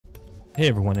Hey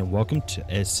everyone, and welcome to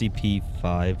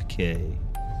SCP-5K.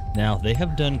 Now, they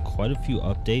have done quite a few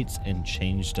updates and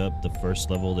changed up the first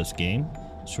level of this game,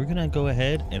 so we're gonna go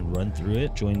ahead and run through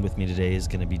it. Join with me today is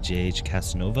gonna be JH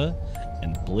Casanova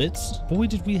and Blitz. Boy,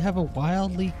 did we have a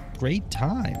wildly great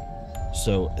time.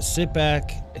 So sit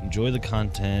back, enjoy the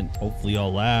content, hopefully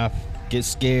y'all laugh, get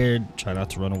scared, try not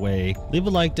to run away. Leave a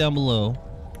like down below,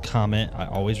 comment, I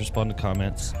always respond to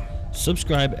comments,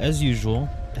 subscribe as usual,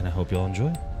 and I hope y'all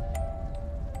enjoy.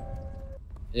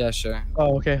 Yeah, sure.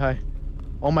 Oh, okay, hi.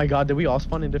 Oh my god, did we all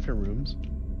spawn in different rooms?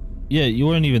 Yeah, you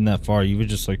weren't even that far. You were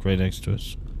just like right next to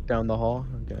us. Down the hall?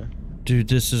 Okay. Dude,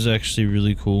 this is actually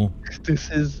really cool. This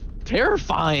is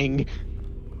terrifying!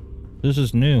 This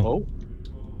is new. Oh.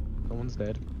 Someone's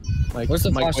dead. Mike, Where's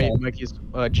the flashlight? Mikey's,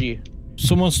 G.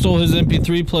 Someone stole his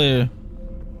MP3 player.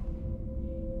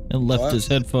 And left What? his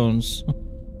headphones.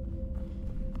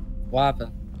 What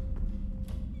happened?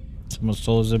 Someone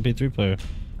stole his MP3 player.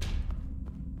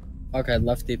 Okay,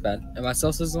 left D-pad. Am I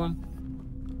still sizzling?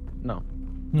 No.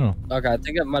 No. Okay, I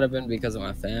think it might have been because of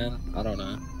my fan. I don't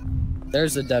know.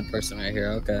 There's a dead person right here.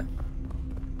 Okay.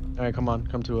 Alright, come on,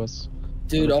 come to us.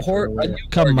 Dude, a horror.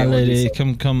 Come, my lady.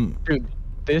 Come. Dude,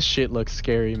 this shit looks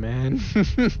scary, man.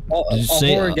 A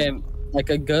say, horror game, like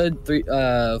a good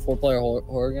 4-player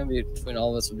horror game between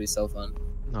all of us would be so fun.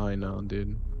 I know,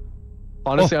 dude.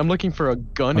 Honestly, I'm looking for a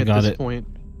gun at this point.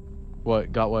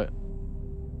 What? Got what?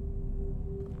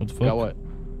 What the fuck? Got what?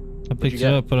 I picked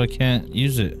it up, but I can't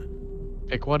use it.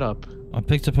 Pick what up? I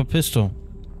picked up a pistol.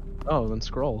 Oh, then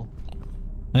scroll.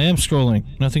 I am scrolling.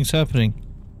 Nothing's happening.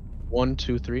 1,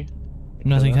 2, 3.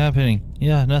 Nothing happening.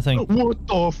 Yeah, nothing. What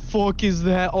the fuck is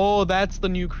that? Oh, that's the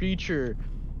new creature.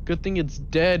 Good thing it's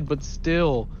dead, but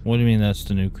still. What do you mean that's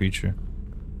the new creature?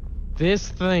 This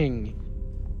thing.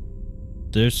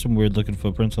 There's some weird looking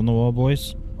footprints on the wall,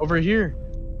 boys. Over here.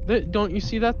 Don't you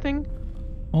see that thing?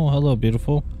 Oh, hello,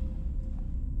 beautiful.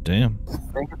 Damn. I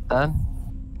think it's dead.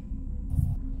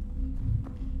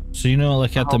 So you know,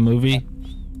 like at the movie,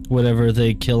 whatever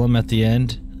they kill him at the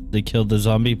end, they killed the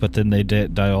zombie, but then they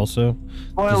die also.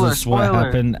 This is what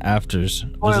happened after. This is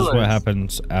what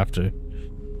happens after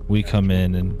we come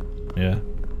in, and yeah.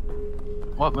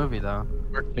 What movie though?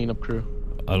 Our cleanup crew.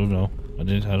 I don't know. I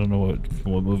don't know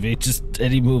what movie. Just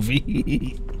any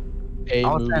movie. A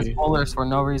I was saying movie. spoilers for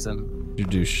no reason. You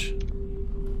douche.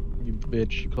 You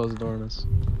bitch. You closed the door on us.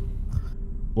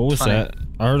 What was Funny. that?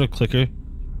 I heard a clicker.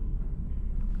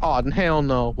 Oh, hell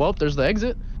no. Well, there's the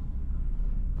exit.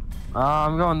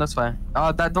 I'm going this way.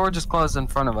 That door just closed in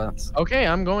front of us. Okay,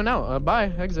 I'm going out.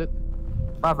 Bye. Exit.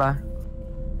 Bye bye.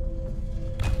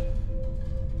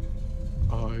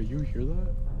 You hear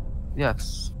that?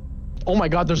 Yes. Oh my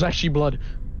god, there's actually blood.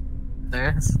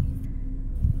 There is.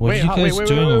 What are you guys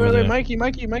doing over there? Mikey.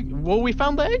 Well, we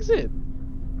found the exit.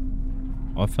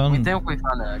 I found. We think we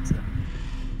found an exit.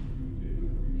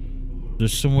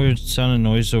 There's some weird sounding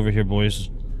noise over here, boys.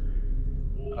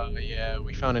 Yeah,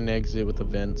 we found an exit with a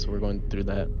vent, so we're going through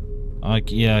that.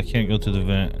 Yeah, I can't go through the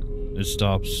vent. It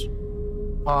stops.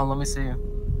 Oh, let me see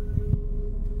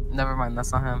you. Never mind,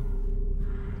 that's not him.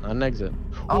 Not an exit.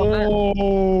 Oh, man.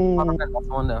 Oh. Oh, that's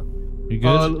the window. You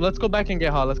good? Let's go back and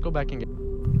get hot.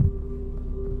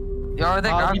 Yo, are they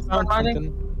ground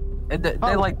mining?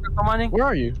 They like crypto mining? Where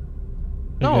are you? Hey,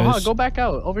 No, guys. go back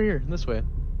out. Over here, this way.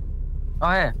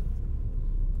 Oh, hey.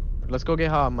 Let's go get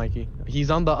hot, Mikey. He's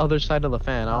on the other side of the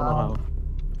fan. I don't know how.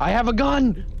 I have a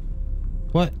gun.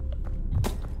 What?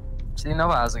 See,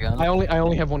 Nova has a gun. I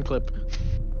only have one clip.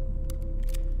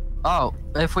 Oh,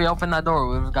 if we opened that door,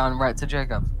 we would have gone right to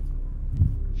Jacob.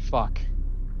 Fuck.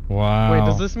 Wow. Wait,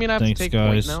 does this mean I have Thanks, to take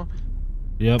guys. point now?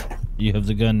 Yep. You have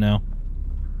the gun now.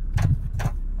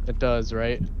 It does,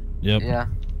 right? Yep. Yeah.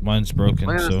 Mine's broken,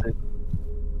 Look at so. this dude.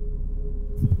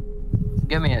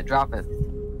 Give me it. Drop it.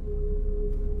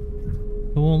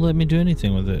 It won't let me do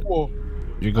anything with it. Whoa.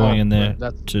 You're going in there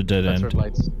That's to dead red end.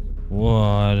 lights.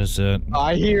 What is it?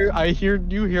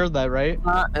 You hear that, right?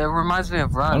 It reminds me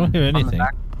of Run. I don't hear on the anything.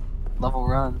 back level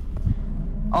Run.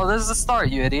 Oh, this is the start,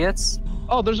 you idiots.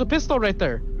 Oh, there's a pistol right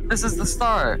there. This is the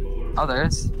start. Oh, there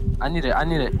is. I need it.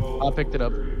 I picked it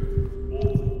up.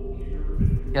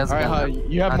 He has a gun. Alright,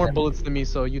 you have more Okay. bullets than me,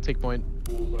 so you take point.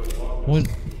 What?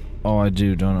 Oh, I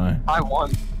do, don't I? I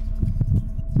won.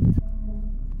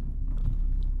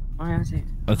 Oh, yeah, see.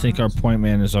 I think our point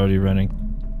man is already running.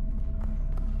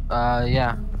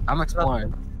 Yeah. I'm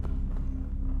exploring.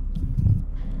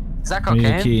 Is that I need a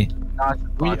cocaine? key.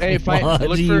 No, it's Hey, vodka. What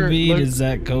look do you for- mean? look- Is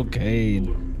that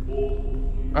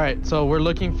cocaine? Alright, so we're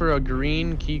looking for a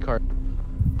green key card.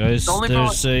 Guys, The only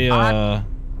there's problem- a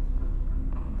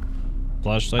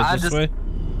flashlight I this just- way.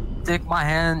 stick my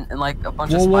hand in like a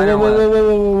bunch of Whoa, whoa, spider whoa, whoa, web. whoa,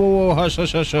 whoa, whoa, whoa, whoa, hush,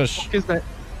 hush, hush, hush. What is that?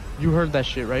 You heard that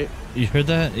shit, right? You heard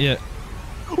that? Yeah.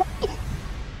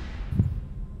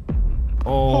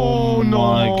 Oh, no.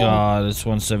 my god, it's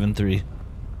 173.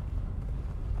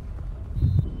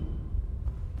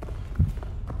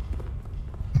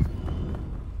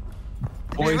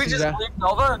 Did we he's just a- leave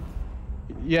Nova?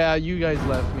 Yeah, you guys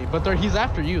left me, but he's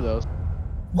after you though.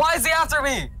 Why is he after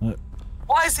me? What?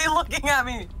 Why is he looking at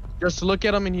me? Just look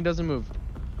at him and he doesn't move.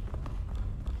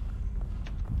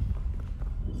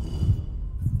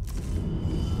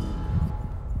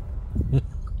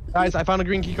 Guys, I found a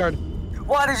green key card.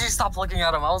 Why did you stop looking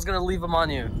at him? I was gonna leave him on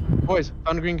you. Boys,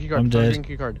 found a green key card. I'm Found a dead. green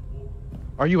key card.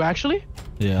 Are you actually?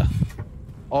 Yeah.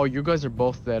 Oh, you guys are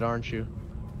both dead, aren't you?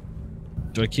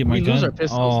 Do I keep my We gun? lose our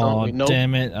pistols, don't Oh, we? Nope.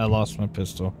 damn it. I lost my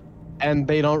pistol. And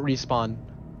they don't respawn.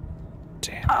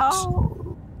 Damn it.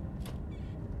 Oh.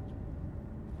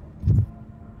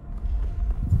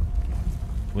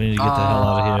 We need to get the hell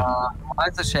out of here. Why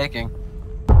is it shaking?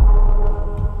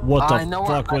 What the I know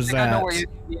fuck where, was I think I know that? where you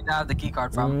need to have the key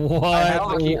card from. What? I have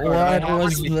the key card. I What have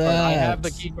was the key card. I have the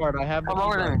that? key card. I have the Come key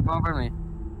over to card. me. Come over to me.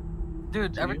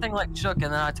 Dude, To you? everything like shook, and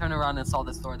then I turned around and saw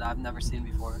this door that I've never seen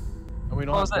before. And we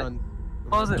don't Close have it. guns.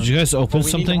 Close it. Did you guys open We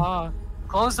need something? Ha.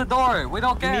 Close the door. We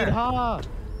don't We need care. Ha.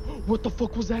 What the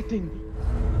fuck was that thing?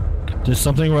 Did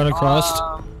something run across?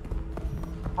 Ha,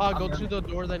 I'm go to gonna- the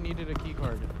door that needed a key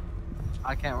card.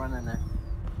 I can't run in there.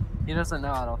 He doesn't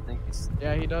know. I don't think he's.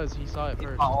 Yeah, he does. He saw it He's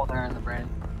first. not all there in the brain.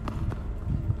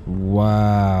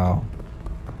 Wow.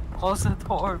 Close the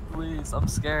door, please. I'm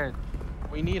scared.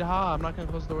 We need Ha. I'm not gonna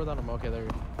close the door without him. Okay, there you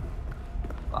go.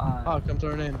 Bye. Ha, come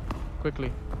turn in.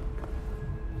 Quickly.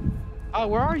 Ah,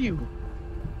 where are you?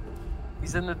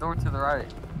 He's in the door to the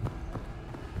right.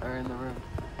 Or in the room.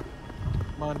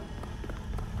 Come on.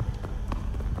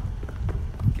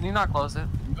 Can you not close it?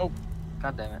 Nope.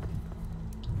 God damn it.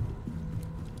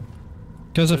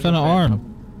 Because I There's found an a vent.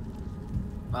 arm.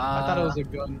 I thought it was a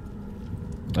gun.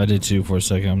 I did too for a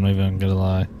second. I'm not even gonna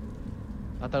lie.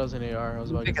 I thought it was an AR. I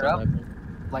was about to Pick get it up. something.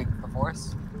 like the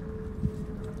forest.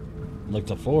 Like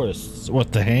the forest.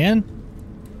 What, the hand?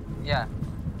 Yeah.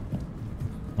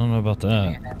 I don't know about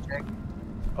that. Handshake.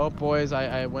 Oh, boys,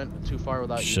 I went too far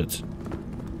without you. Shit.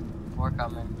 More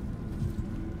coming.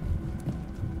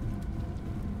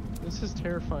 This is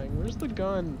terrifying. Where's the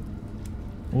gun?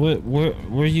 Where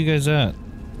are you guys at?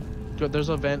 Dude, there's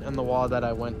a vent in the wall that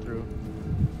I went through.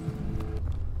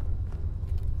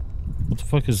 What the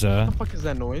fuck is that? What the fuck is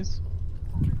that noise?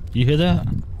 You hear that?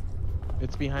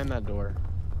 It's behind that door.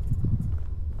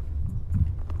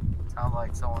 Sounds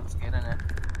like someone's getting it.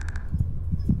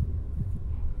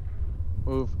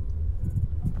 Move.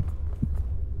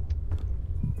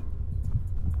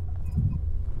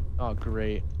 Oh,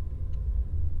 great.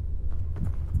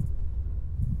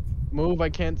 Move, I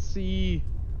can't see.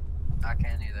 I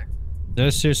can't either. Did I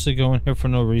seriously go in here for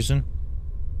no reason?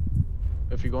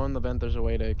 If you go in the vent, there's a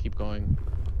way to keep going.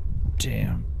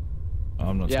 Damn.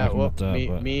 I'm not Yeah, talking well, about that,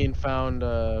 but... me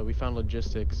and we found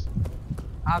logistics.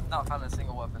 I've not found a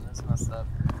single weapon. This messed up.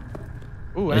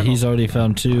 Ooh, Yeah, he's ammo. already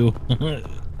found 2.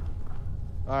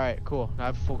 Alright, cool. I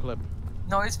have a full clip.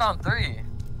 No, he's found 3.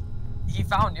 He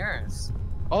found yours.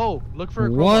 Oh, look for a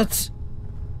crowbar. What?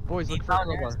 Boys, He look for a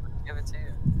found yours. crowbar. Give it to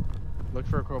you. Look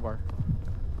for a crowbar.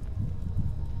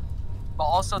 But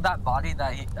also that body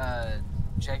that he,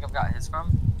 Jacob got his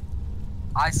from,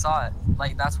 I saw it.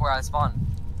 Like, that's where I spawned.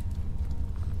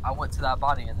 I went to that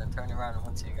body and then turned around and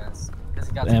went to you guys. Because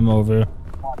he got Ammo over.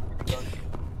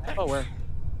 Oh, where?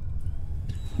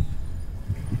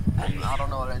 I don't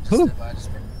know what I just Who? did, but I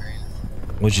just made it green.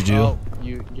 What'd you do? Oh,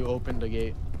 you opened a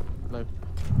gate. Look.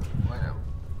 Wait a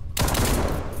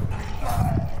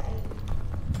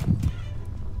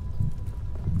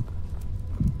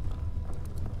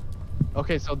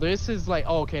Okay, so this is like,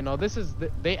 oh, okay, no, this is,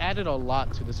 they added a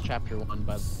lot to this chapter 1,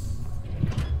 but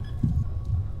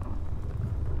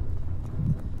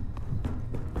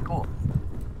Cool.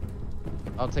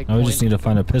 I'll take Now we point. just need to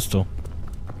find a pistol.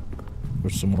 Or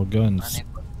some more I guns. need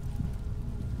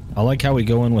I like how we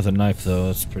go in with a knife, though.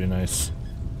 That's pretty nice.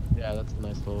 Yeah, that's a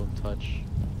nice little touch.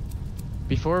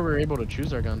 Before we were able to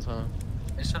choose our guns, huh?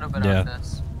 It should have been Yeah. like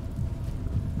this.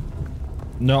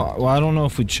 No, well, I don't know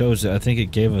if we chose it. I think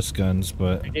it gave us guns,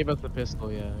 but... It gave us the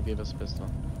pistol, yeah, it gave us a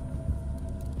pistol.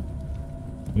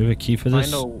 We have a key for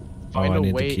this? Find I a need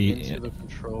the way key, into yeah. the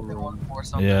control They room. want for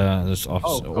something. Yeah, this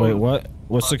officer... Oh, Wait, code. what?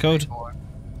 What's the code?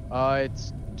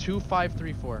 It's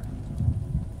 2534.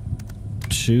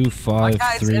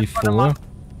 2534?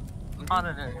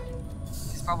 Monitor.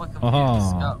 He's probably confused.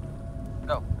 Uh-huh.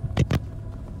 Go.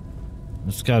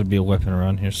 There's gotta be a weapon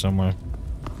around here somewhere.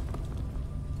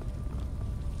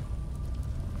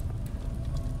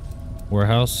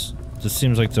 Warehouse. This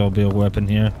seems like there'll be a weapon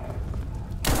here.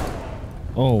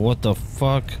 Oh, what the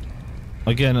fuck?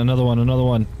 Again, another one, another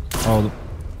one. Oh.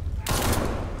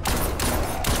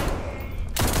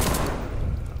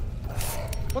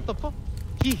 What the fuck?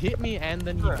 He hit me and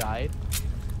then he died.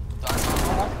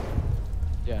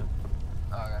 Yeah.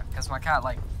 Okay, because my cat,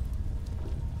 like,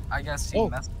 I guess he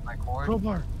messed with my cord.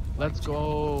 Crowbar. Let's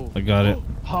go. I got it.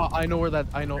 Ha, I know where that.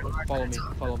 I know. Follow me.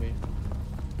 Follow me.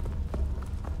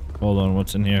 Hold on,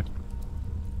 what's in here?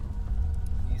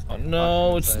 Oh,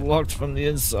 no, it's locked from the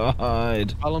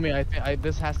inside. Follow me. I think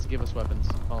this has to give us weapons.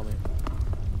 Follow me.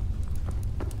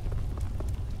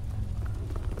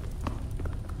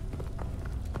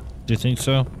 Do you think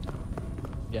so?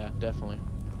 Yeah, definitely.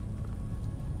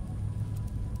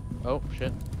 Oh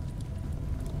shit.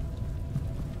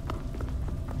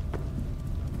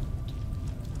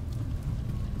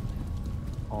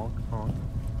 Honk, honk.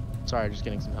 Sorry, just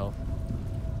getting some health.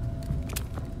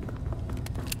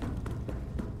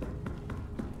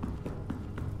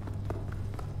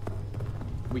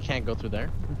 We can't go through there.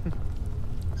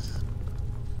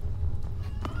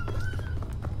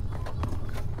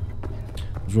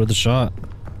 It's worth a shot.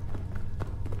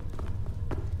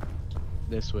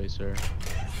 This way, sir.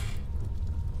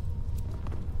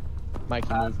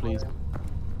 Mikey, move, please.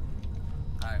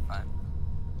 Alright, fine.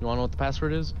 You wanna know what the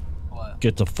password is? What?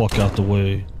 Get the fuck out the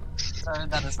way. Sir,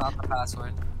 that is not the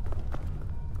password.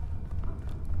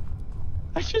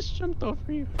 I just jumped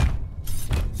over you.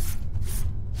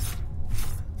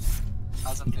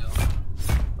 How's it feel?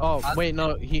 Oh, wait,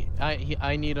 no,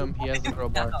 I need him. He has the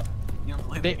crowbar. You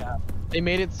completely have. They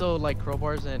made it so like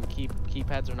crowbars and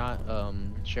keypads are not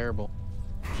shareable.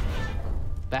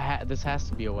 This has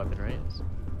to be a weapon, right?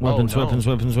 Weapons, Oh, no.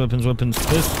 weapons.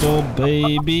 Pistol,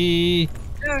 baby.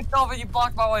 Dude, no, but you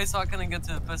blocked my way so I couldn't get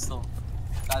to the pistol.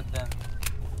 God damn.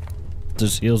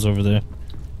 There's heals over there.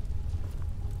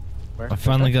 Where? I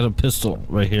finally got a pistol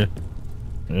right here.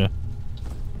 Yeah.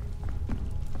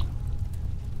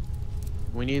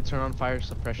 We need to turn on fire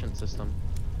suppression system.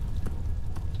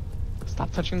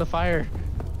 Stop touching the fire.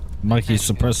 Mikey,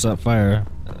 suppress that fire.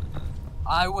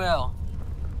 I will.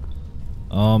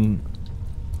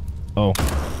 Oh.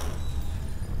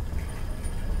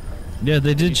 Yeah,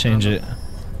 they did change it.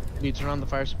 Can you turn on the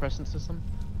fire suppression system?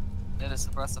 Did it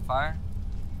suppress the fire?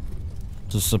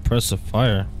 To suppress the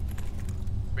fire.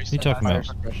 What are you talking Fire about?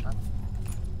 suppression.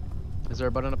 Is there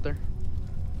a button up there?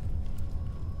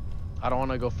 I don't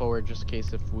want to go forward just in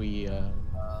case if we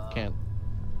can't.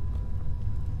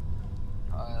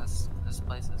 This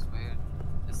place is weird.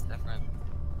 It's different.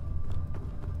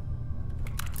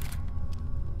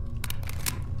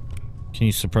 Can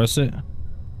you suppress it?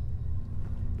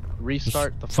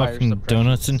 Restart the There's fire fucking suppression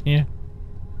donuts in here?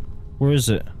 Where is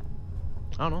it?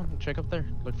 I don't know. Check up there.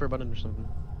 Look for a button or something.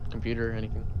 Computer or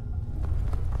anything.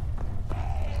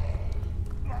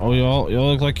 Oh, y'all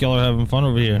look like y'all are having fun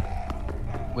over here.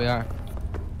 We are.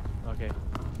 Okay.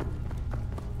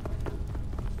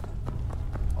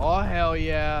 Oh hell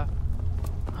yeah!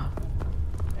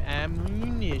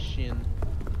 Ammunition.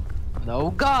 No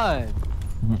gun.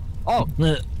 Oh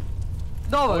no! wait,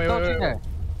 Don't wait, you wait. dare!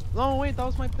 No, wait, that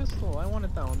was my pistol. I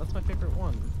wanted that one. That's my favorite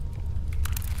one.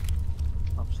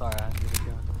 I'm sorry, I need a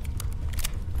gun.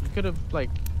 You could have like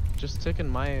just taken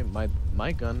my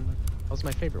gun. That was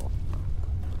my favorite one.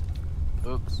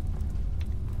 Oops.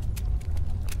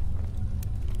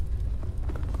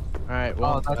 All right.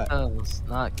 Well, Oh, that does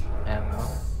not ammo.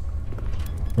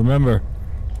 Remember.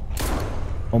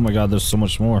 Oh my god, there's so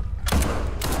much more.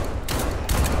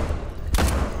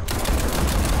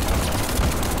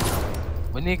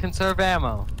 We need to conserve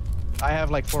ammo. I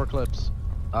have like 4 clips.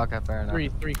 Okay, fair enough.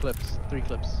 Three clips. 3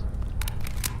 clips.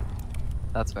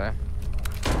 That's fair.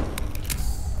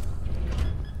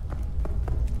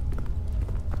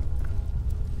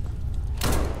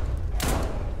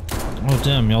 Oh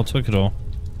damn, y'all took it all.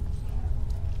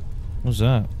 What's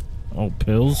that? Oh,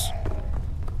 pills?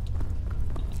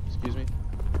 Excuse me.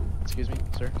 Excuse me,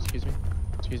 sir. Excuse me.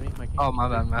 Excuse me, Mikey. Oh, my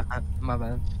bad, my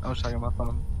bad. I was checking my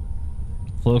phone.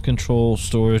 Flow control,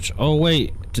 storage. Oh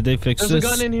wait, did they fix There's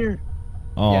this? a gun in here.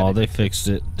 Oh, Yeah, they fixed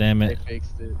it. Damn They it.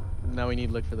 fixed it. Now we need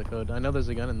to look for the code. I know there's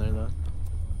a gun in there though.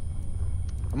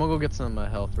 I'm gonna go get some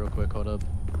health real quick. Hold up.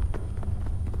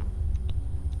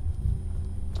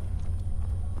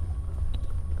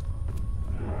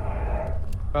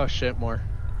 Oh shit, more.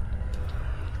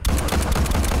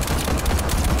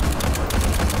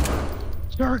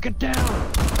 Sir, get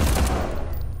down!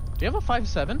 Do you have a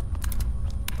 5.7?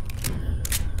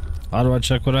 How do I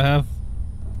check what I have?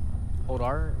 Hold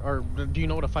R? Or do you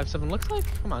know what a 5.7 looks like?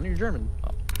 Come on, you're German.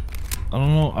 I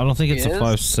don't know. I don't think it's a Yes?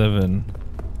 5.7.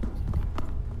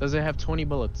 Does it have 20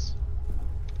 bullets?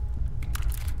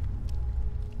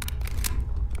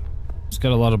 It's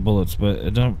got a lot of bullets, but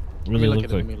it don't really look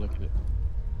like. Let me look at it.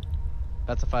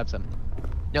 That's a 5.7.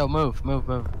 Yo, move.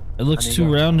 It looks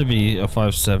too round to be a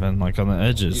 5.7, like on the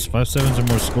edges. 5.7s are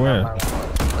more square.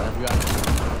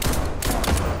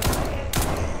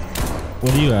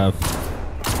 What do you have?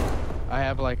 I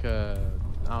have like a,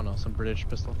 I don't know, some British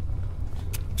pistol.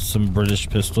 Some British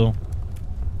pistol?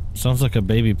 Sounds like a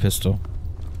baby pistol.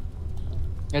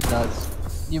 It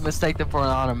does. You mistaked it for an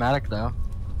automatic though.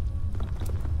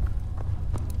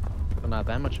 But not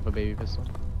that much of a baby pistol.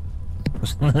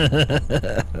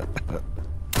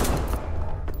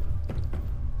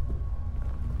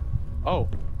 Oh.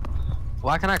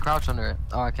 Why can I crouch under it?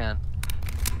 Oh, I can.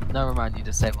 Never mind, you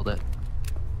disabled it.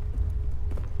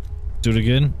 Do it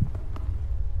again.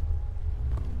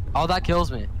 Oh, that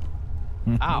kills me.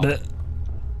 Ow.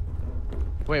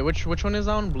 Wait, which one is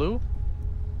on? Blue?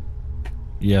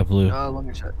 Yeah, blue. Let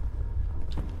me check.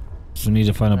 So we need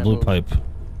to find a blue pipe.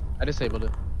 I disabled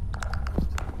it.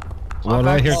 What do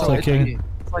I hear clicking?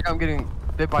 It's like I'm getting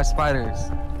bit by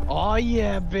spiders. Oh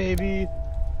yeah, baby.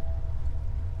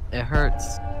 It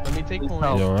hurts. Let me take point.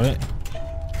 You alright?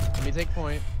 Let me take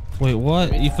point. Wait,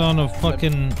 what? You found a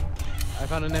fucking... I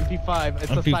found an MP5.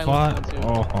 It's a MP5? silent one, too.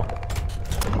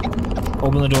 Oh.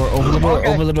 Open the door, open the door,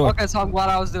 Okay. open the door. Okay, so I'm glad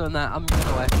I was doing that. I'm moving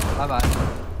away. Bye bye.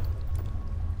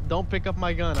 Don't pick up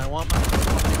my gun. I want my...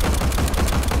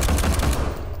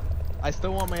 I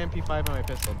still want my MP5 and my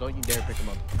pistol. Don't you dare pick them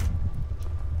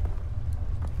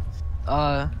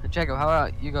up. Jacob, how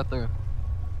about you go through?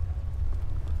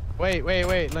 Wait.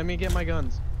 Let me get my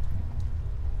guns.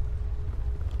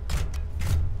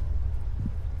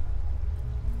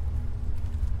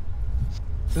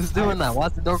 Who's doing that?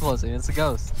 Why's the door closing? It's a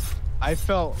ghost. I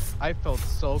felt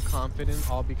so confident,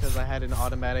 all because I had an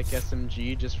automatic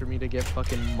SMG just for me to get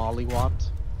fucking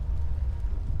mollywopped.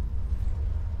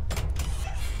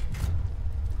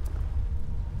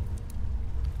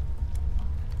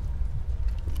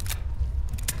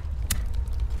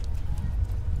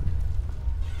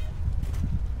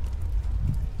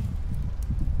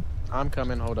 I'm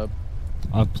coming, hold up.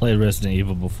 I've played Resident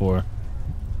Evil before.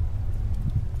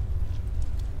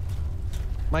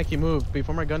 Mikey, move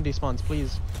before my gun despawns,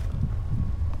 please.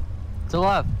 To the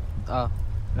left. Oh.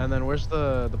 And then where's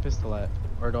the pistol at?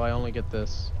 Or do I only get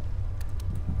this?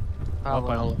 Oh,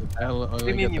 I only What do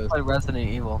you mean get you this. play Resident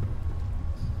Evil?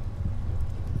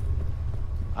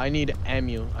 I need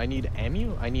ammo. I need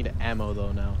ammo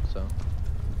though now, so.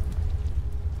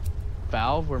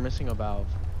 Valve? We're missing a valve.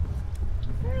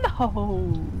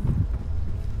 No.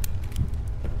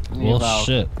 Well,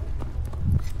 shit.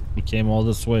 We came all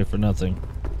this way for nothing.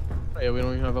 Yeah, we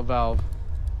don't even have a valve.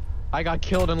 I got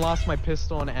killed and lost my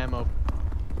pistol and ammo.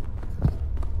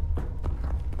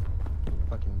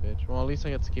 Fucking bitch. Well, at least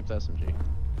I get to keep the SMG. It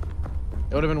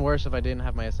would have been worse if I didn't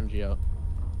have my SMG out.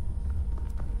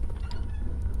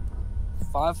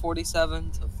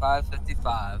 547 to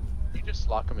 555. You just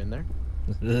lock them in there.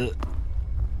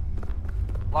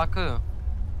 Lock who?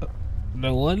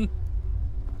 No one?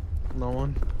 No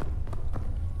one.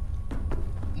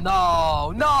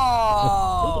 No!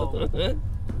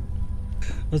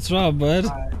 What's wrong, bud?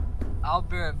 Alright. I'll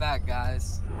be right back,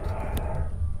 guys.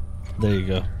 There you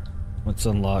go. What's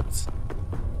unlocked?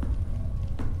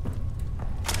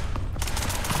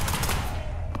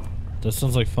 That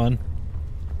sounds like fun.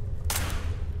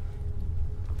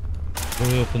 Let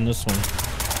me open this one.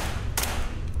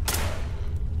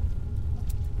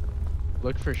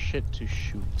 Look for shit to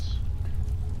shoot.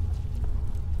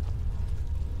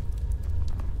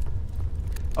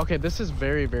 Okay, this is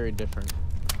very, very different.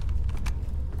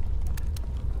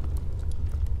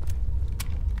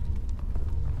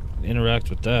 Interact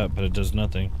with that, but it does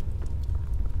nothing.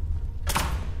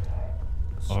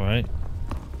 Alright.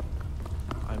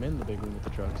 I'm in the big room with the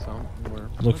truck, so we're...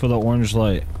 Look for the orange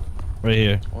light. Right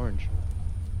here. Orange.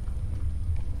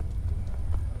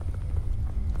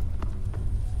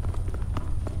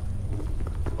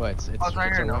 What? It's Oh, it's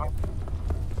right here, no?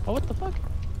 Oh, what the fuck?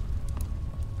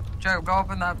 Jacob, go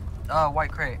open that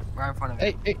white crate right in front of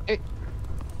you. Hey.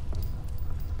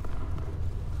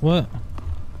 What?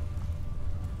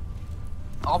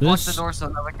 I'll block This- the door so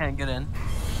that I can't get in.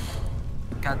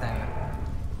 God damn it.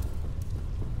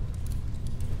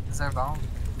 Is there a bomb?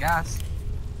 Gas.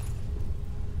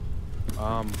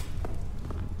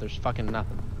 There's fucking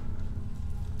nothing.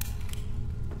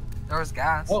 There was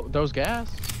gas. Oh, those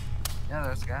gas? Yeah,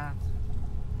 there's gas.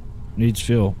 Needs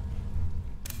fuel.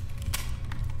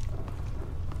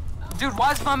 Dude,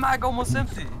 why is my mag almost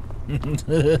empty?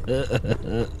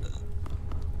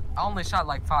 I only shot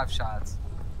like 5 shots.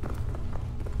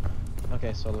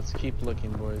 Okay, so let's keep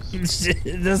looking, boys.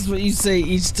 That's what you say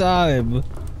each time.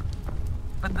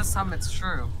 But this time it's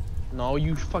true. No,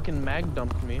 you fucking mag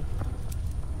dumped me.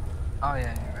 Oh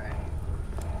yeah, you're right.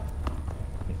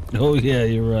 Oh yeah,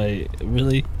 you're right.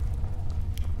 Really?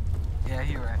 Yeah,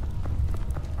 you're right.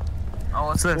 Oh,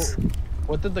 what's this?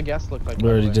 What did the gas look like? We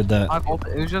already did that.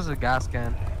 It was just a gas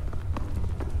can.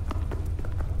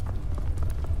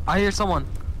 I hear someone.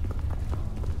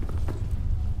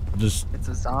 Just It's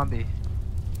a zombie.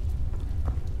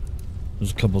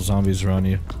 there's a couple zombies around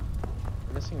you.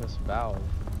 I'm missing this valve.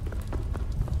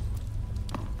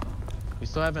 We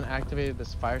still haven't activated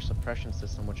this fire suppression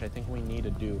system, which I think we need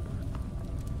to do.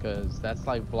 Because that's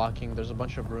like blocking. There's a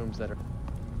bunch of rooms that are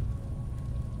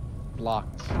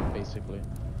blocked, basically.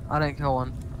 I didn't kill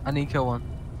one. I need to kill one.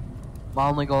 My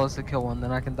only goal is to kill one,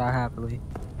 then I can die happily.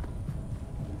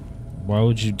 Why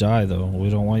would you die though? We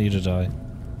don't want you to die.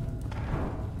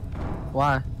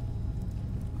 Why?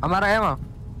 I'm out of ammo.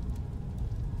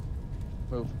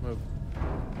 Move, move.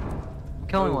 I'm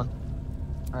killing Move. one.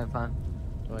 Alright, fine.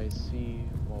 Do I see?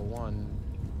 Well, one.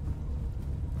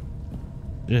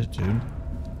 Yeah, dude.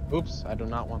 Oops, I do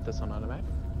not want this on automatic.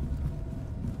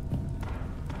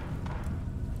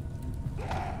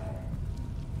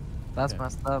 That's Okay.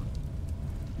 messed up.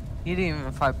 He didn't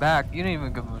even fight back. You didn't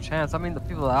even give him a chance. I mean, the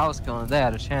people that I was killing, they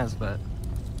had a chance, but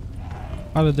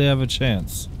How did they have a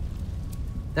chance?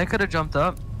 they could have jumped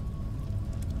up.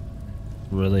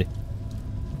 Really?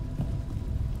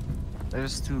 They're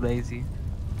just too lazy.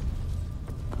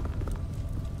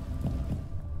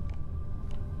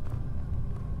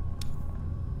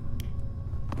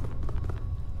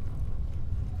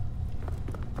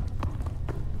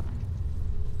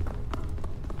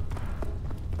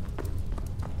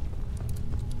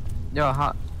 Yo,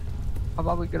 how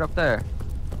about we get up there?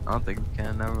 I don't think we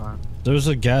can. Never mind. There's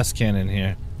a gas can in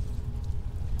here.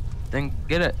 Then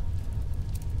get it.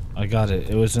 I got it.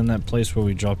 It was in that place where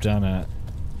we dropped down at.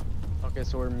 Okay,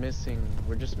 so we're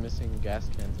just missing gas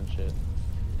cans and shit.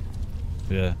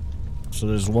 Yeah. So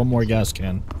there's one more gas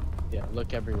can. Yeah,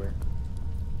 look everywhere.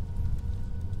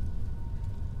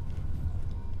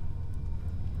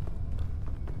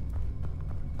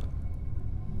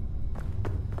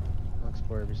 I'll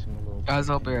explore every single little. Guys,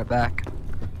 I'll be right back.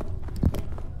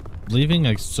 Leaving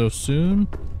like so soon?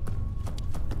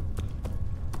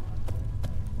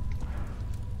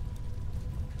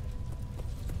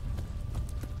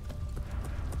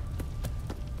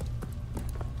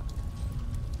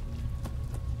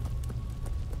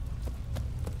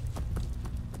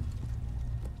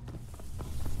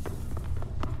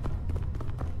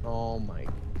 Oh my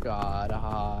god,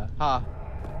 ha.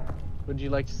 Would you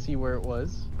like to see where it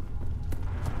was?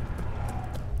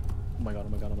 Oh my god, oh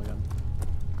my god, oh my god.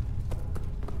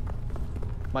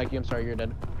 Mikey, I'm sorry, you're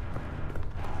dead.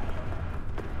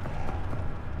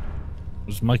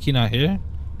 Was Mikey not here?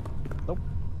 Nope.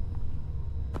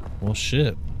 Well,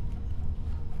 shit.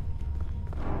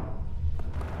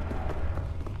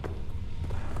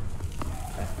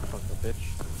 Fuck the bitch.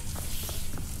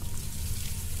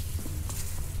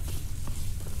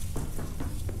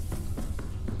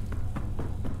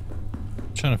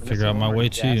 Trying to figure out my way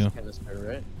to you. Canister,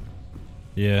 right?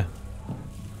 Yeah.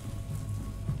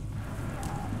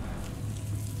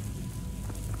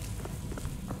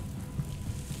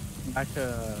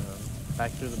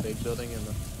 Back through the big building and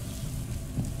the.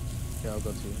 Here, I'll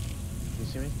go to you. You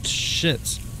see me?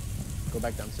 Shit. Go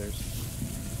back downstairs.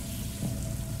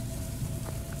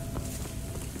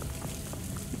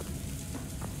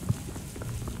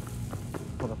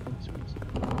 Hold up,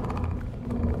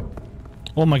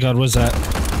 Oh my god, what's that?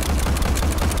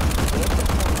 What the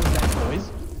fuck was that noise?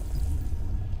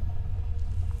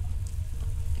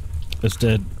 It's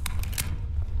dead.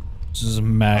 This is a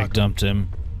mag Fuck. dumped him.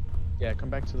 Yeah, come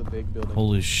back to the big building.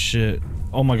 Holy shit.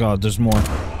 Oh my god, there's more.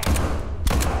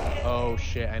 Oh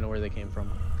shit, I know where they came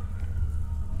from.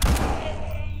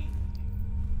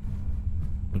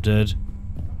 We're dead.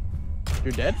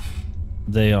 You're dead?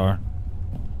 They are.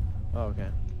 Oh, okay.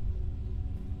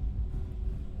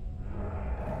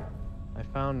 I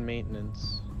found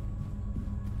maintenance.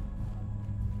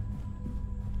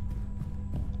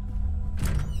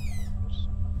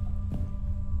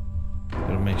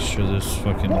 Gotta make sure this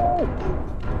fucking.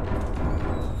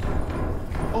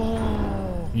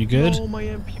 Oh! You good? Oh, my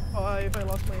MP5. I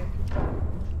lost my MP5.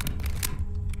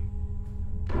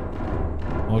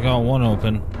 Well, I got one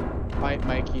open.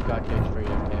 Mikey got caged for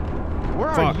AFK.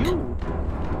 Where Fuck. are you?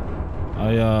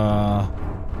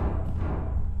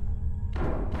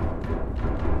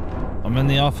 I'm in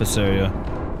the office area.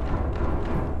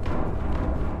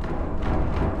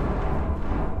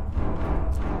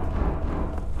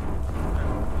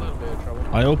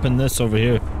 I opened this over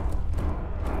here.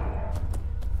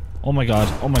 Oh my god.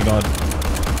 Oh my god.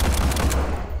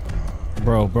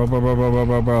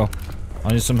 Bro.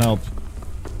 I need some help.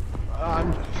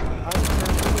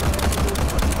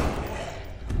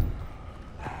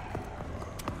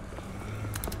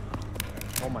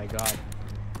 Oh my god.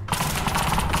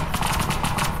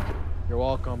 You're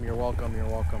welcome.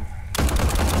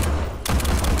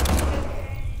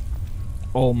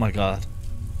 Oh my god.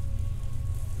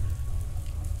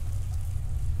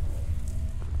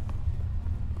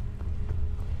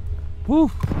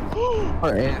 Woo.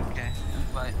 Okay.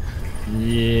 Invite.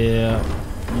 Yeah.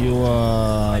 You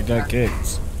got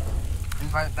kicked.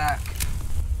 Invite back.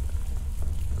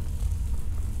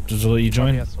 Does it let you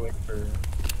join? Has to wait for...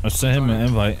 I sent him an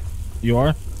invite. You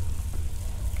are?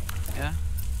 Yeah.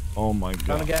 Oh my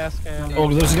Found a god. gas can.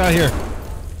 Oh, there's a guy here.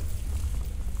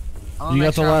 I'm You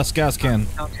gonna got the make sure last gas can.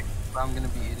 I'm gonna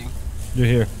be eating. You're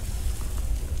here.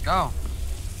 Go.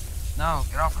 No,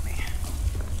 get off of me.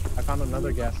 I found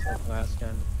another gas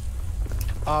can.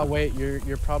 Wait,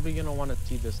 you're probably gonna want to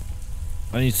see this.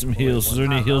 I need some heals. Is there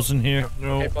any heals in here?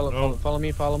 No. Okay, follow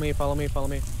me.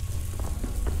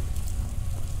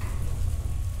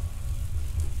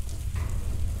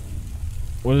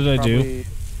 What did I do?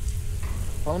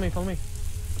 Follow me.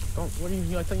 Don't. What do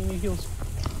you? I thought you need heals.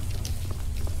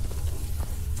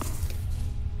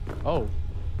 Oh.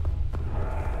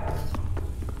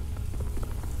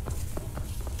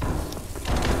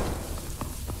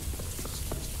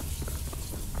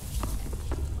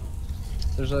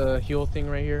 There's a heal thing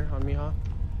right here on me, huh?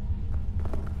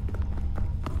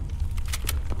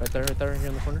 Right there, here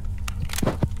in the corner.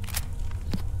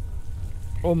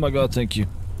 Oh my god, thank you.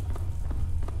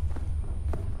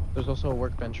 There's also a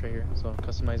workbench right here, so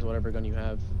customize whatever gun you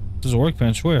have. There's a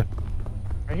workbench. Where?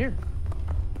 Right here.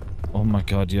 Oh my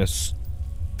god, yes.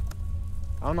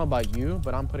 I don't know about you,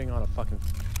 but I'm putting on a fucking...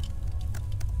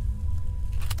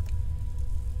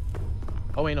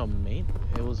 Oh wait, no, mate.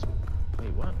 It was...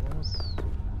 Wait, what? What was...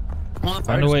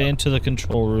 Find a way into the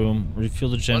control room.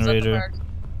 Refuel the generator.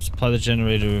 Supply the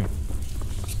generator.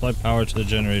 Supply power to the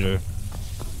generator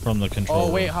from the control room.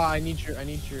 Oh wait, I need your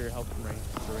help right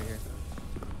here.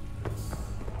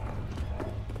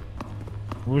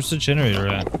 Where's the generator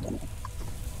at?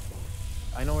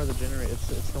 I know where the generator. It's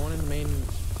the one in the main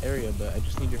area, but I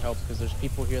just need your help because there's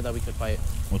people here that we could fight.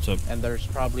 What's up? And there's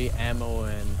probably ammo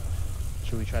and...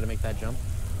 Should we try to make that jump?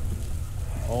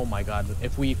 Oh my god,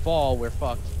 if we fall, we're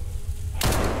fucked.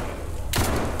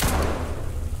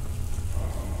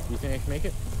 You think I can make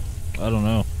it? I don't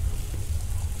know.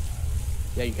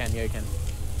 Yeah, you can.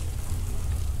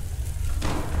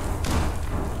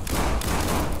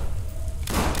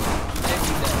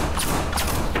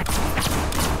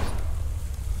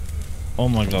 Oh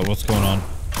my god, what's going on?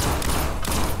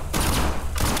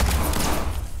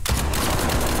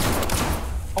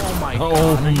 Oh my god.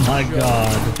 Oh my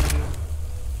god.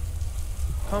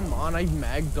 Come on, I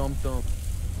mag dumped them.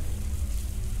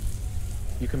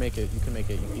 You can make it. You can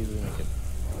easily make it.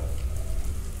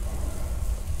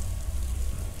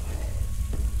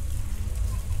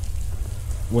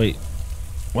 Wait.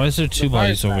 Why is there two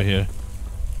bodies over here?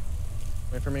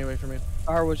 Wait for me.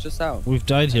 Fire was just out. We've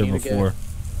died here before.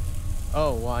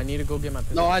 Oh, well, I need to go get my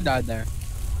pistol. No, I died there.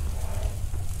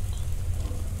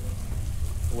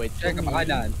 Wait, Jacob, I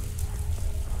died.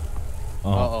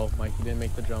 Uh-oh, Mike, you didn't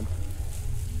make the jump.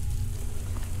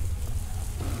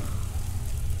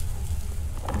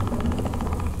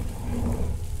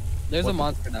 There's a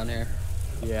monster down here.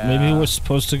 Yeah. Maybe we're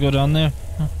supposed to go down there?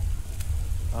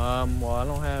 Well, I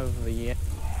don't have the...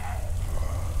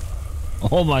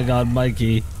 Oh my god,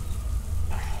 Mikey.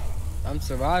 I'm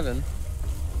surviving.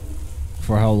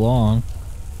 For how long?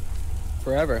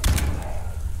 Forever.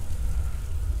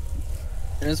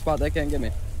 In a spot they can't get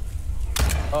me.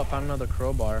 Oh, found another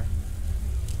crowbar.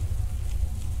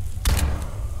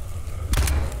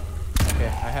 Okay,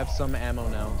 I have some ammo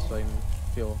now, so I can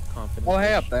feel confident. Oh,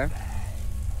 hey, up there.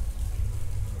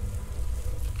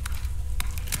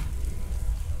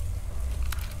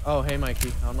 Oh, hey,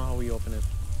 Mikey. I don't know how we open it.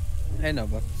 Hey,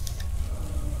 Nova.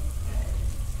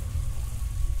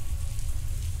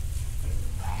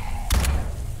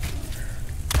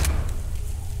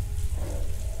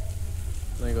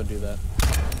 Let me go do that.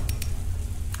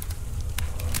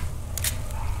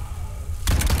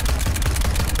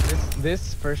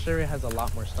 This first area has a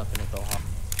lot more stuff in it though, huh?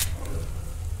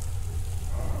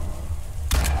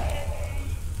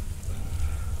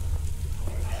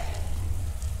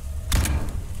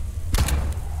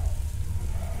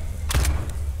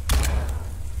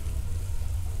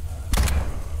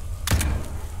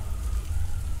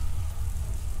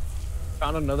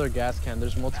 found another gas can.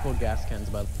 There's multiple gas cans,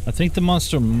 but I think the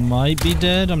monster might be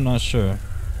dead. I'm not sure.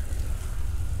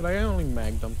 but I only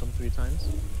mag dumped him 3 times.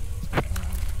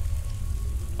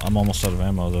 I'm almost out of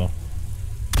ammo though.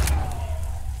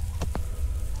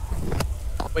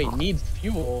 Wait, needs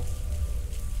fuel.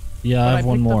 Yeah, I have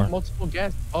one picked up more. multiple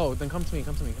gas. Oh, then come to me.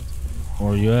 Come to me. Come to me.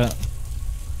 Where are you at?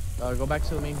 Go back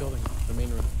to the main building, the main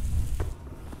room.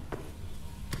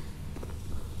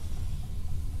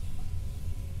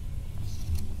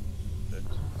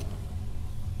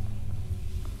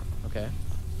 Okay.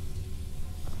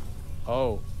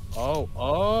 Oh.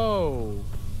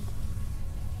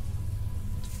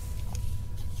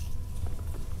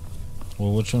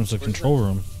 Well, which one's the Where's control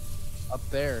room? Up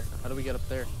there. How do we get up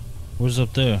there? Where's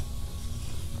up there?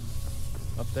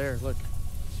 Up there, look.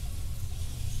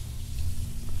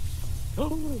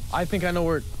 Oh, I think I know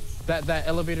where that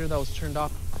elevator that was turned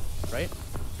off, right?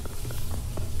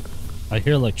 I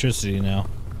hear electricity now.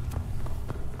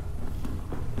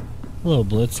 Hello,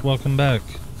 Blitz. Welcome back.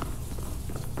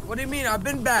 What do you mean? I've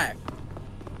been back.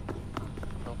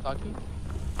 No talkie? No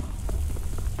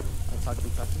talkie.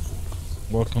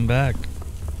 Welcome back.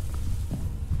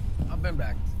 I've been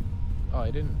back. Oh,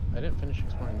 I didn't finish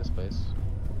exploring this place.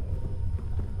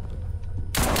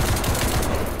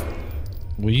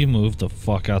 Will you move the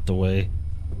fuck out the way?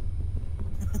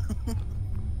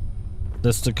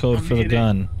 That's the code for the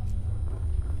gun.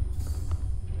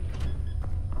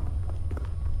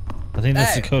 I think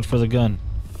that's the code for the gun.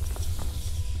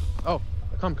 Oh,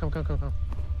 come.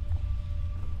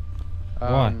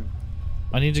 Why?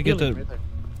 I need to get the... Right there.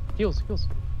 Heals.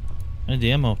 I need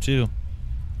the ammo too.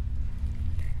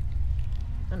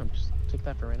 I know, just take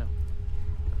that for right now.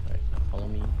 Alright, now follow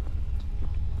me.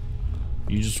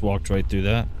 You just walked right through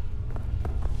that.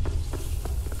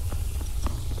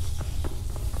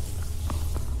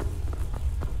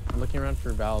 I'm looking around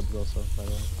for valves also, by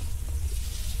the way.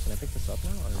 Can I pick this up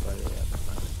now? Or do I really have to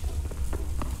find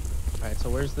it? Alright, so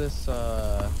where's this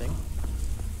thing?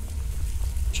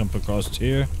 Jump across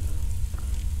here.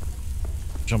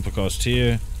 Jump across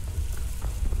here.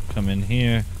 Come in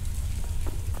here.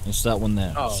 It's that one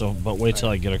there. Oh, so, but wait till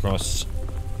I get across.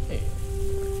 Hey.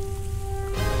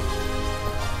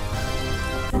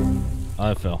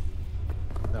 I fell.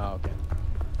 Oh, okay.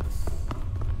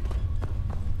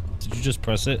 Did you just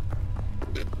press it?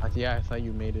 Yeah, I thought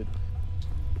you made it.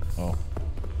 Oh,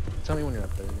 Tell me when you're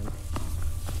up there again.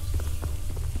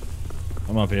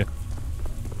 I'm up here.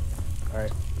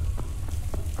 Alright.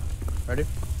 Ready?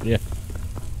 Yeah.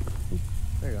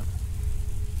 There you go.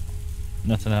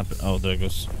 Nothing happened. Oh, there it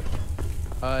goes.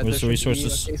 There Where's the should be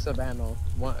resources? a case of ammo.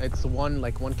 It's one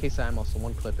case of ammo, so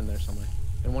one clip in there somewhere.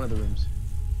 In one of the rooms.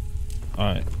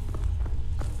 Alright.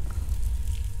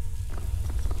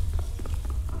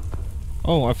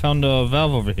 Oh, I found a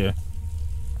valve over here.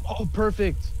 Oh,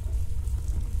 perfect!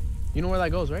 You know where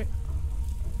that goes, right?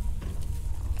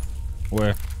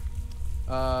 Where?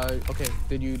 Okay.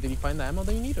 Did you find the ammo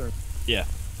that you need, or? Yeah.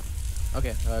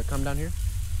 Okay, come down here.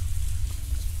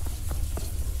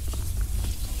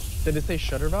 Did it say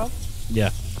shutter valve?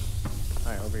 Yeah.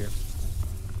 Alright, over here.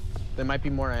 There might be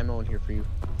more ammo in here for you.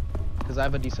 Because I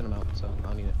have a decent amount, so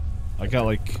I'll need it. I got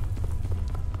like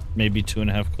maybe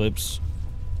 2.5 clips.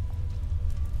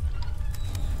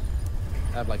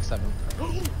 I have like 7.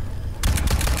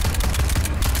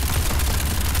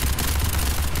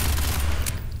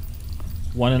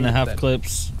 1.5 dead.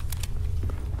 clips.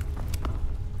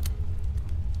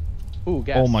 Ooh,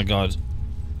 gas. Oh my god.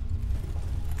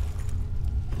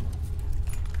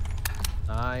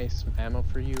 Nice ammo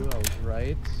for you. I was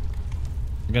right.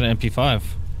 I got an MP5.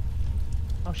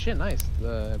 Oh shit, nice.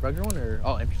 The regular one or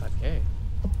MP5K.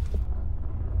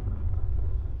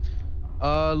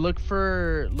 Look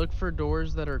for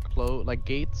doors that are closed, like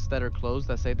gates that are closed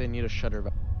that say they need a shutter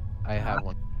valve. I have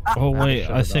one. Oh wait,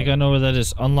 I think I know where that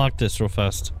is. Unlock this real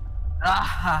fast.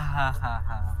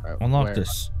 Right, Unlock where?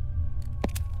 this.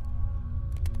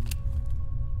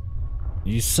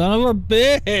 You son of a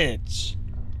bitch!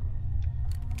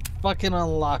 Fucking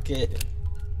unlock it.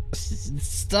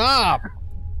 Stop!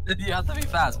 You have to be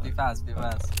fast, be fast. You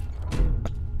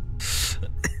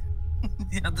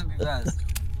have to be fast.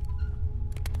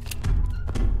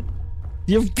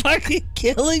 You're fucking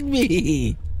killing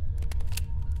me!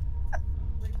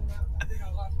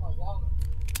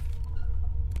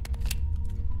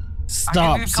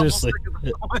 Stop, seriously.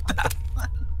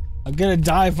 I'm gonna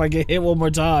die if I get hit one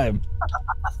more time.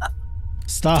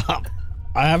 Stop.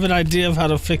 I have an idea of how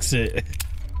to fix it.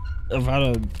 Of how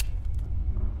to...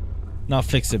 Not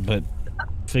fix it, but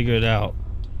figure it out.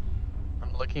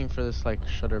 I'm looking for this like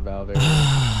shutter valve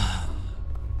area.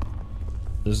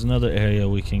 There's another area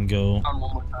we can go One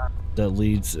more time. that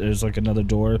leads. There's like another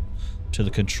door to the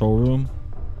control room,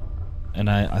 and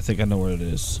I think I know where it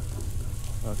is.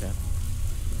 Okay.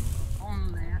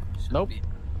 There should Nope. be.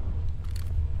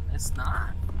 It's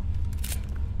not.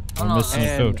 Oh, I'm no, missing the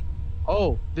And- code.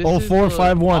 Oh, this Oh is four the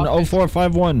five one. Oh office-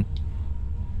 0451.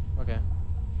 Okay.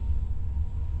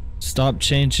 Stop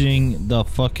changing the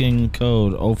fucking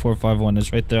code. 0451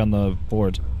 is right there on the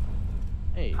board.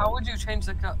 Hey. How would you change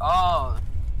the code? Oh.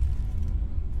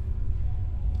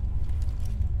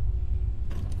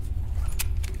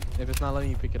 If it's not letting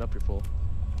you pick it up, you're full.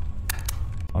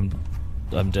 I'm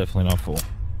definitely not full.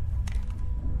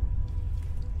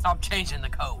 Stop changing the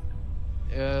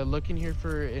code. Look in here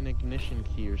for an ignition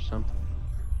key or something.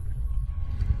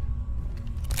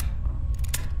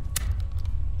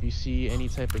 Do you see any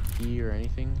type of key or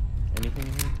anything? Anything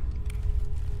in here?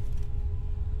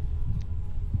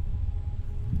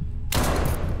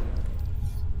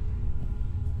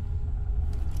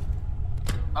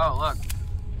 Oh, look.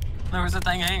 There was a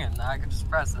thing hanging that I could just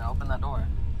press and open that door.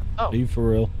 Are you for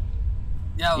real?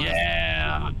 Yeah.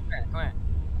 Yeah. Come here, come here.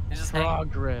 It's just hanging.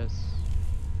 Progress.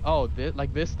 Oh,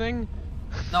 like this thing?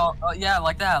 No, yeah,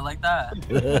 like that, like that.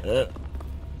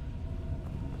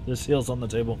 There's seals on the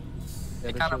table. Yeah,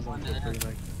 It there's kinda shows on blended here in. pretty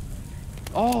much.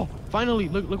 Oh, finally!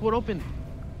 Look what opened.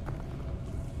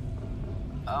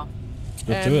 Oh. Let's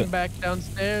go and to it. back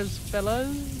downstairs,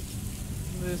 fellas.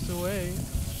 This way.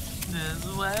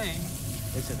 This way.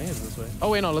 I think it's this way. Oh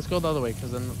wait, no, let's go the other way,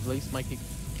 because then at least Mikey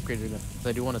upgraded again. Because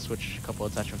I do want to switch a couple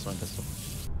attachments on my pistol.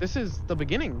 This is the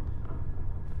beginning,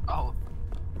 Oh.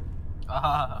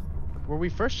 where we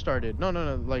first started. No,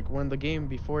 like when the game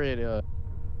before it, there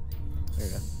you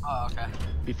go. Oh, okay.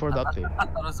 Before the update. I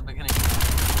thought it was the beginning.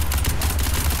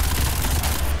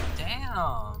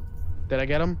 Damn. Did I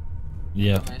get him?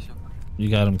 Yeah, Information. you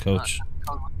got him, coach.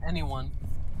 Code with anyone.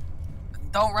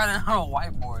 Don't write it on a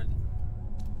whiteboard.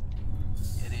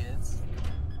 Idiots.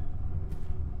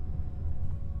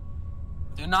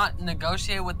 Do not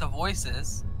negotiate with the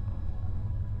voices.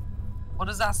 What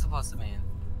is that supposed to mean?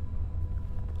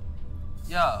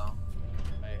 Yo. I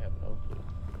have no clue.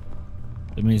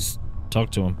 It means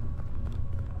talk to him.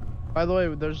 By the way,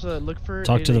 there's a look for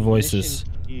Talk an to the ignition voices.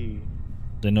 key.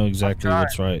 They know exactly Okay.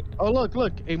 what's right. Oh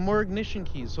look, a more ignition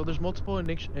keys. So there's multiple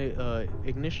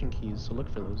ignition keys. So look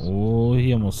for those. Oh,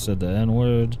 he almost said the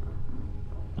N-word.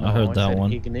 I No, heard that said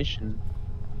one. Ignition.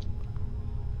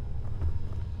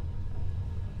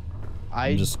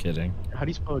 I'm just kidding. How do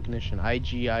you spell ignition?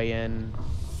 I-G-I-N-T.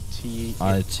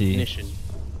 I-T. Ignition.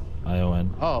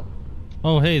 I-O-N. Oh,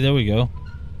 Oh, hey, there we go.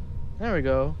 there we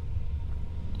go.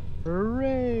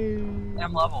 Hooray!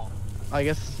 Damn level. I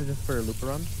guess this is just for a loop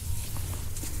around.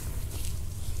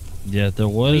 Yeah, there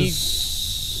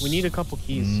was... We need a couple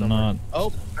keys somewhere. Not...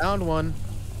 Oh, found one.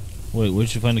 Wait,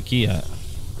 where'd you find a key at?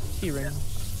 Key ring.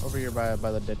 Over here by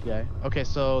the dead guy. Okay,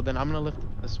 so then I'm gonna lift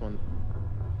this one.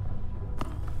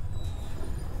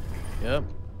 Yep.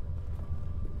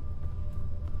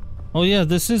 Oh yeah,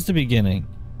 this is the beginning.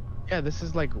 Yeah, this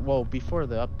is like, well, before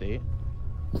the update.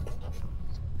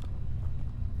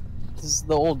 This is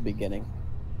the old beginning.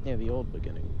 Yeah, the old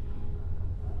beginning.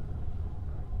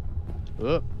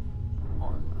 Oh.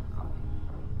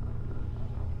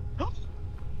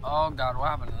 Oh god, what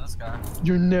happened to this guy?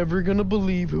 You're never gonna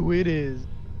believe who it is.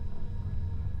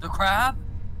 The crab?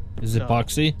 Is it No.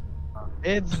 Boxy?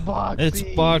 It's Boxy. It's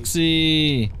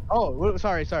Boxy! Oh,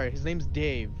 sorry. His name's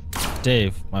Dave.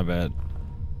 Dave, my bad.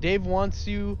 Dave wants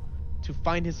you to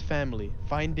find his family.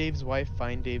 Find Dave's wife,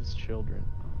 find Dave's children.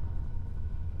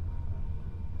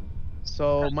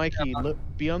 So, Mikey,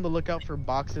 be on the lookout for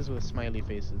boxes with smiley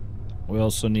faces. We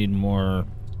also need more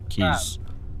keys.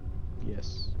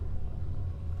 Yes.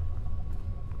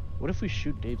 What if we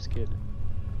shoot Dave's kid?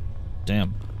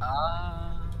 Damn.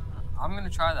 I'm gonna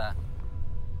try that.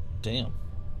 Damn.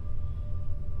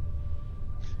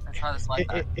 I try this like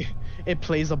that. It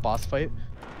plays a boss fight.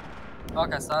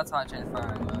 Okay, so that's how I change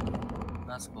firing mode.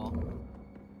 That's cool.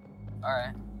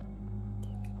 Alright.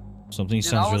 Something Dude, I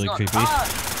sounds was really going- creepy.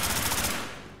 Ah!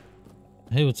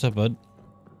 Hey, what's up, bud?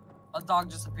 A dog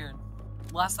just appeared.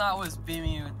 Last night I was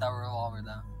beaming you with that revolver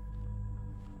down.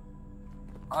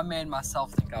 I made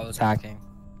myself think I was hacking.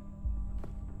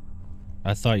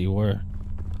 I thought you were.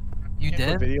 You I have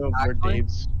a did? video of Actually?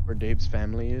 where Dave's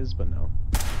family is, but no.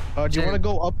 Do you Dude. want to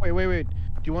go up? Wait.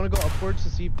 Do you want to go upwards to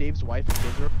see if Dave's wife and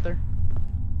kids are up there?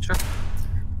 Sure.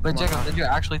 But Come on, Jacob, huh? did you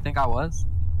actually think I was?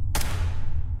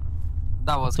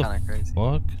 That was What the kind of crazy.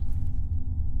 Fuck?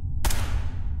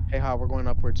 Hey, how we're going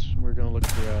upwards. We're gonna look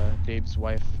for Dave's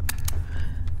wife.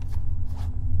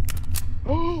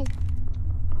 Oh!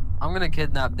 I'm gonna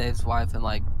kidnap Dave's wife and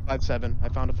like 5-7. I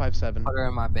found a 5-7. put her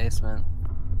in my basement.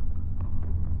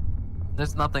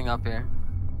 There's nothing up here.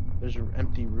 There's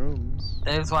empty rooms.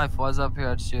 Dave's wife was up here.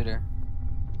 I'd shoot her.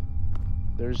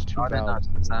 There's 2 I did not valves.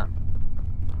 do that.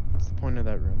 What's the point of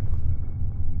that room?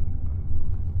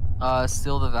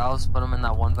 Steal the valves, put them in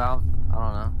that one valve. I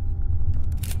don't know.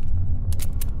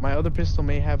 My other pistol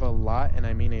may have a lot, and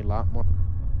I mean a lot more,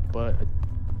 but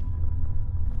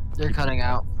They're cutting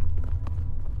out.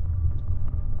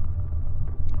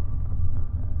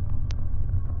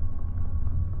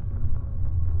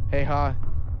 hey,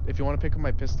 if you want to pick up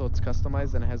my pistol, it's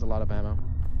customized and it has a lot of ammo.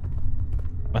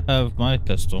 I have my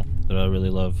pistol that I really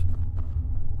love.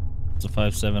 It's a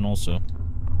 5.7 also.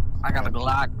 I got a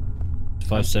Glock.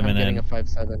 5.7 I'm getting and a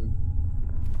 5.7.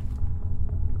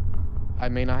 I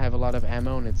may not have a lot of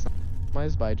ammo and it's not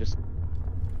customized, but I just...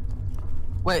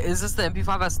 Wait, is this the MP5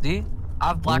 SD? I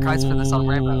have black eyes for this on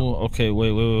Rainbow. Ooh, okay,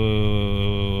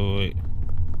 wait.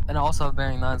 And also a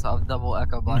bearing 9, so I have double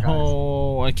echo black eyes.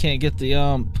 No, I can't get the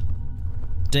ump.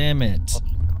 Damn it.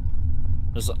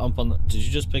 There's an ump on the... Did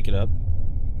you just pick it up?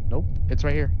 Nope. It's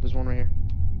right here. There's one right here.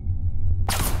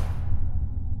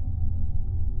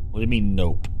 What do you mean,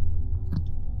 nope?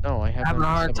 No, I have Having a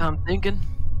hard time thinking.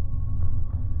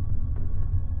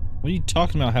 What are you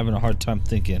talking about having a hard time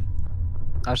thinking?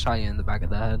 I shot you in the back of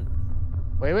the head.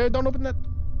 Wait, don't open that.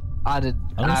 I did.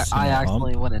 I don't see I no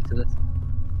accidentally went into this.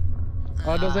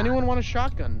 Does anyone want a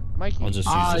shotgun? Mikey, I'll just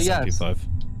use this yes. MP5.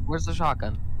 Where's the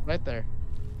shotgun? right there.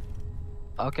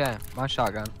 Okay, my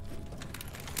shotgun.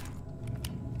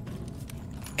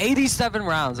 87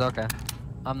 rounds. Okay,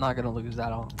 I'm not gonna lose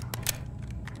that all.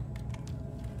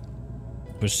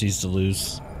 Proceeds to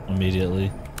lose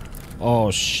immediately.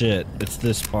 Oh shit, it's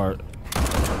this part.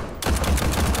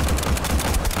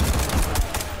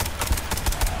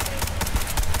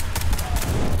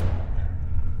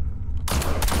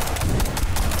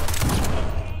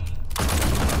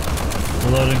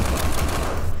 Reloading.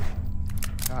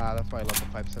 That's why I love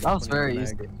the 5.7. That was very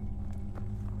easy.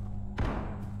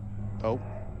 Oh.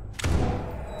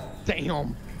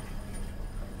 Damn.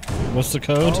 What's the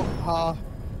code?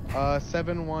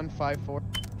 7154.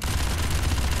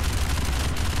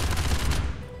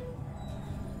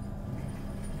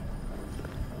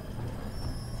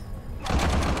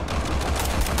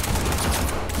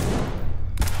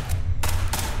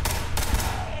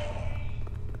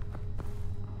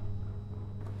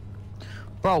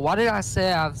 Bro, why did I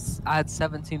say I had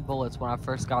 17 bullets when I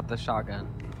first got the shotgun?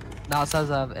 Now it says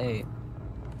I have 8.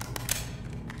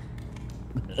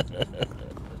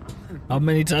 How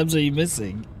many times are you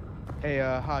missing? Hey,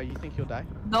 you think you'll die?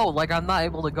 No, like I'm not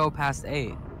able to go past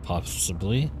 8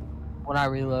 Possibly. when I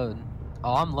reload.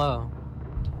 Oh, I'm low.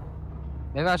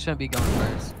 Maybe I shouldn't be going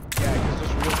first. Yeah, because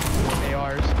there's real people with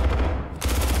ARs.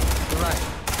 You're right.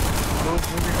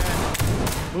 Move your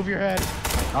head. Move your head.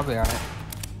 I'll be alright.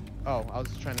 Oh, I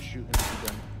was trying to shoot into the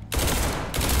gun.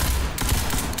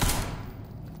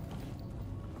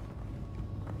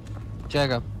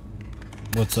 Jacob,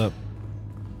 What's up?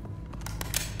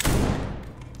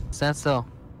 stand still.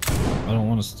 I don't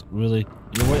want to really.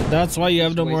 That's why you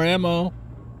have no more ammo.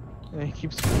 Yeah, he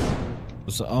keeps.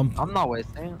 What's the ump? I'm not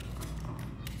wasting it.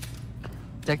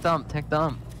 Take the ump, take the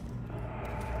ump.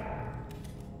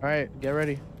 Alright, get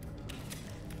ready.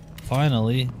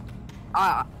 Finally.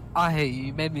 I hate you.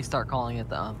 You made me start calling it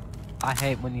the ump. I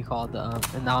hate when you call it the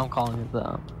ump, and now I'm calling it the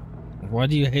ump. Why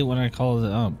do you hate when I call it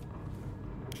the ump?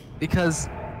 Because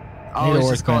I I need a always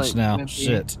just call workbench it now. UMP,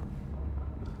 Shit.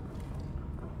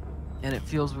 and it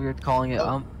feels weird calling it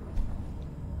ump.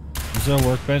 Is there a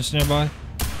workbench nearby?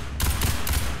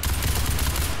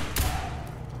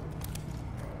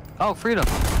 Oh, freedom.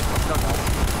 Let's go, guys.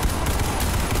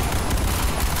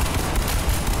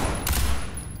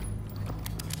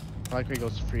 I like where he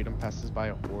goes freedom, passes by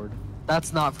a horde.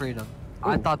 That's not freedom.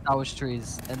 I Ooh. thought that was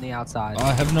trees in the outside.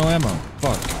 I have no ammo.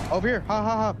 Fuck. Over here,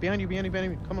 ha. Behind you.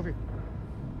 Come over here.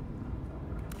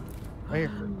 Right here.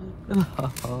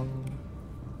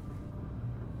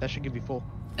 That should give you full.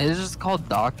 It's just called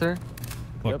doctor.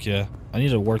 Fuck yeah. I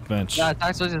need a workbench. Yeah, it's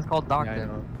actually just called Yeah, I doctor.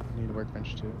 know. You need a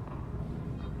workbench too.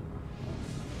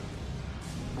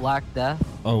 Black Death.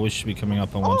 Oh, we should be coming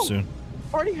up on one Oh! soon.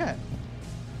 Party hat.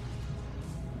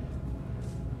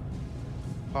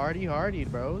 Party hardy,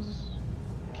 bros.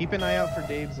 Keep an eye out for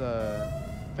Dave's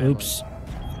family. Oops.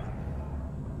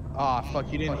 Ah,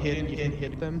 fuck! You didn't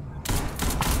hit them.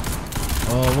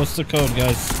 Oh, what's the code,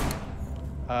 guys?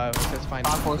 It says find.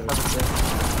 5476.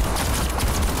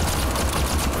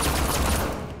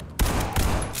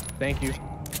 Thank you.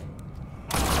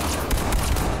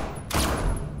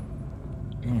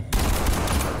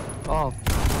 Oh,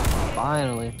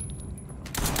 Finally.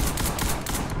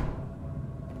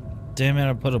 Damn it!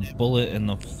 I put a bullet in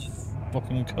the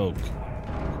fucking coke.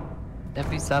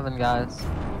 MP7, guys.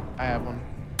 I have one.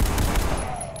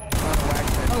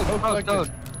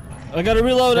 Toad. I gotta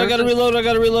reload. I gotta reload. I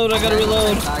gotta reload. I gotta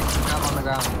reload. I'm on the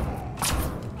ground.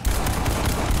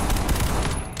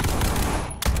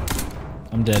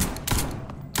 I'm dead.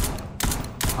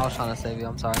 I was trying to save you.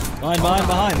 I'm sorry.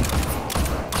 Behind.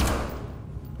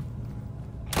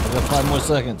 I got 5 more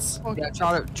seconds. Yeah,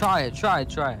 try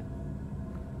it.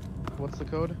 What's the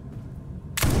code?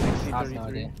 I have no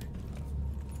idea.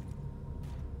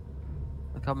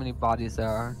 Look how many bodies there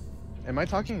are. Am I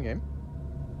talking in game?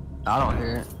 I don't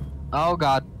hear it. Oh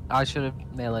god, I should have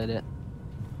meleeed it.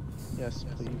 Yes,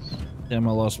 please. Damn,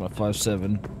 I lost my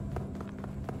 5.7.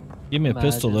 Give me a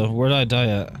pistol Imagine. though. Where did I die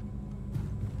at?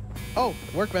 Oh,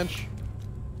 workbench.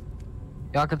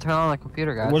 Y'all can turn on the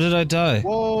computer, guys. Where did I die?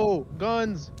 Whoa,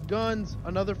 guns.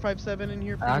 Another 5.7 in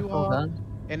here for you Actual all. gun?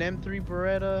 An M3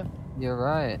 Beretta. You're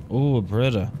right. Ooh, a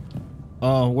Beretta.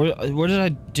 Where did I?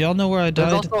 Do y'all know where I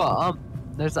There's died? also a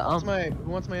There's a Who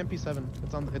wants my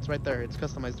MP7? It's right there. It's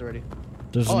customized already.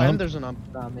 There's Oh, an and there's an ump.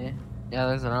 Not me. Yeah,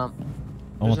 there's an I There's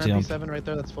want the an ump. MP7 right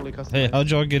there that's fully customized. Hey, how'd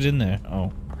y'all get in there?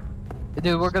 Oh,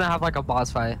 Dude, we're gonna have like a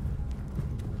boss fight.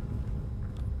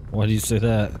 why do you say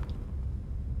that?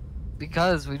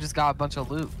 Because we just got a bunch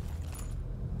of loot.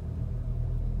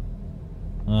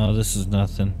 Oh, this is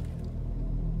nothing.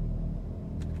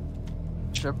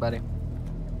 Sure, buddy.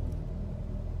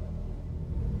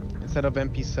 Instead of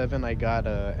MP7, I got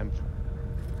a M4.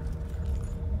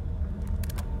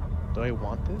 Do I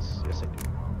want this? Yes, I do.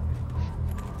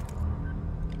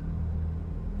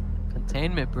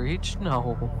 Containment breach?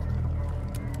 No.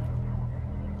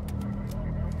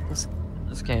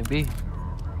 This can't be.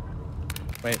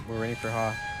 Wait, we're waiting for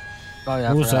Ha. Oh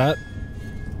yeah. I Who's forgot.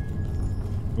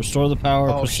 that? Restore the power.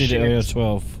 Oh, Proceed to shit. area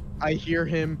 12. I hear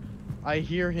him.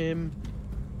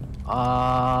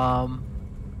 I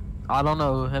don't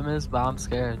know who him is, but I'm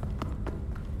scared.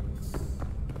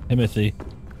 Timothy.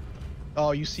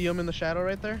 Oh, you see him in the shadow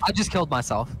right there? I just killed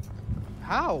myself.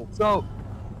 How? So,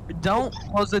 don't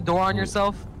close the door on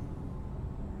yourself.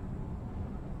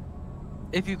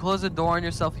 If you close the door on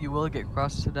yourself, you will get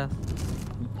crushed to death.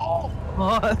 Oh,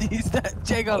 he's dead,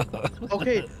 Jacob.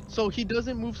 Okay, so he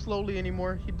doesn't move slowly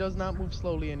anymore. He does not move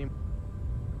slowly anymore.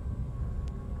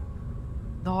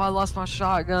 No, I lost my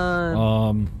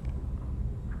shotgun.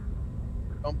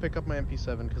 Don't pick up my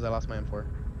MP7 because I lost my M4.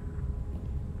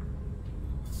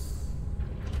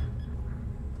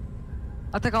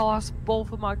 I think I lost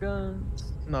both of my guns.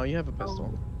 No, you have a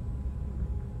pistol.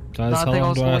 Guys, No, I how think I long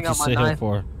was do I have holding to out my sit here knife.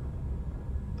 for?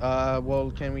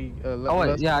 Well, can we? Oh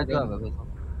wait, yeah, I do have a pistol.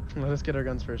 Let us get our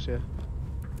guns first, yeah.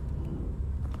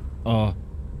 Oh,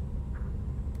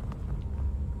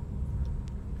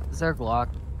 Is there a Glock?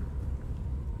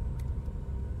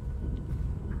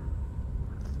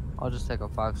 I'll just take a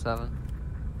 5.7.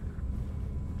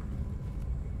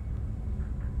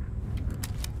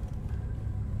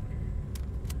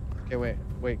 Okay,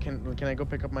 wait. Can I go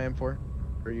pick up my M4?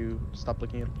 Or you stop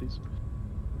looking at it, please?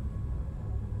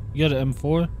 you got an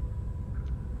M4?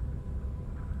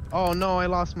 Oh no, I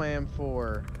lost my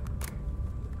M4.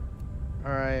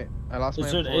 All right, I lost Is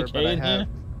my there an M4, AK but I in have. here?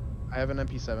 I have an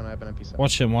MP7. I have an MP7.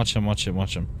 Watch him. Watch him. Watch him.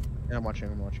 Watch him. Yeah, I'm watching.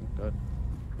 Go ahead.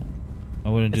 I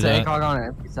wouldn't do It's an that. ACOG on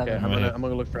an MP7. Okay, I'm Right.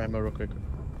 gonna look for ammo real quick.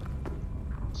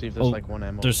 See if there's Oh, like one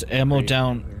ammo. There's ammo crate.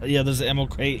 down. Yeah, there's an ammo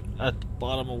crate at the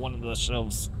bottom of one of the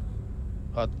shelves.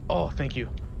 Oh, thank you.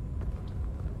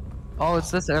 Oh,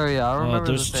 it's this area. I remember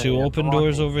There's this 2 area. open Come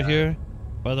doors on. over here,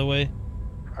 by the way.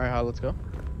 All right, let's go.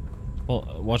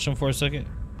 Well, watch them for a second.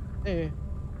 Hey,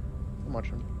 I'm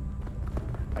watching.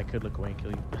 I could look away and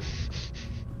kill you.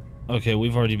 Okay,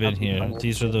 we've already been here.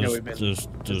 These are Yeah, those we've been- those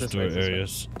this door way, this way.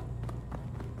 areas.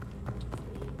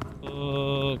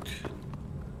 Look.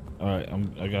 All right,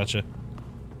 I gotcha.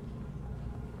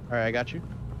 All right, I got you.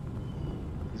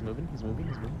 He's moving.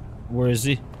 Where is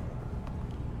he?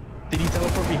 Did he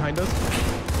teleport behind us?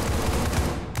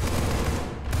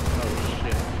 Oh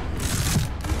shit.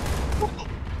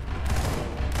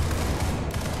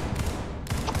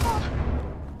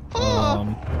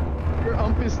 Your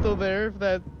ump is still there. If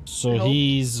that. So help.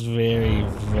 he's very,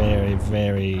 very,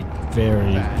 very,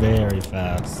 very, Bad. very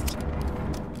fast.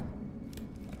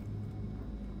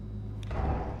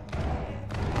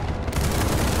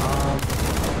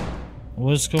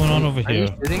 What's going on over Are you here?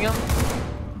 shooting him?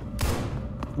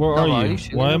 Where No, are are you? you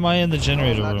shooting Why him? am I in the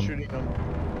generator I'm not room? shooting him.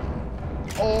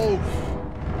 Oh.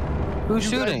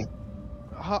 Who's You guys- shooting?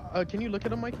 Can you look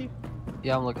at him, Mikey?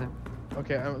 Yeah, I'm looking.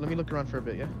 Okay, let me look around for a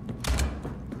bit. Yeah.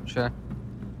 Sure.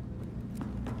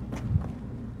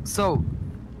 So,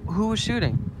 who was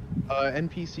shooting?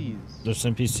 NPCs. There's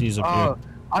NPCs up Oh, here.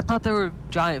 I thought there were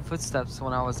giant footsteps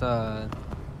when I was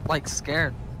like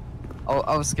scared. Oh,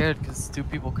 I was scared because 2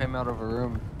 people came out of a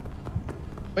room.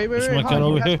 Wait, There's wait, my wait. gun Hi,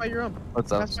 over pass here. by your own.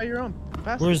 What's up? Pass by your own.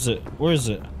 Pass Where is it? Where is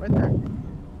it? Right there.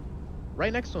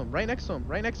 Right next to him. Right next to him.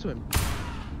 Right next to him.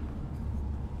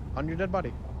 On your dead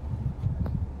body.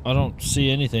 I don't see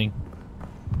anything.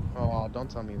 Oh, don't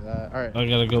tell me that. All right. I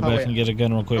gotta go back wait. and get a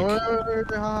gun real quick.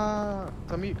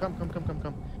 Tell me,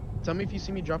 come. Tell me if you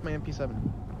see me drop my MP7.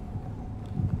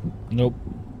 Nope.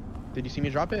 Did you see me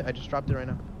drop it? I just dropped it right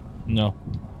now. No.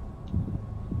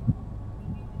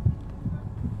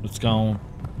 It's gone.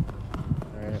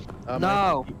 Alright.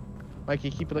 No.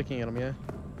 Mikey, keep looking at him, yeah?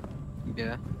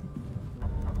 Yeah.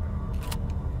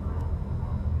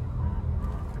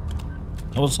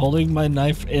 I was holding my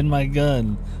knife and my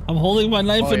gun. I'm holding my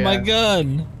knife Oh, and my yeah.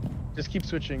 gun. Just keep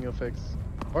switching, you'll fix.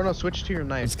 Or no, switch to your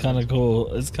knife. It's kind of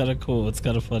cool. It's kind of cool. It's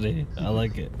kind of funny. I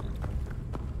like it.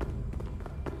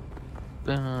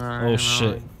 Oh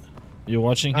shit. You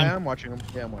watching I him? am watching him.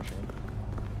 Yeah, I'm watching him.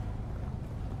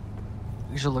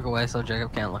 You should look away so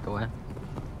Jacob can't look away.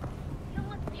 You don't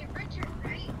want to be Richard,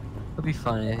 right? It'd be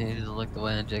funny if he just looked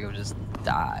away and Jacob just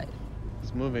died.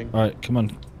 It's moving. All right, come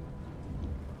on.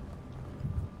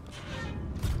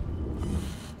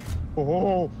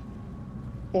 Oh.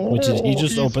 Oh. Wait, did he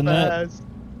just he's open that? fast.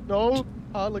 No.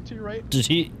 Look to your right. Did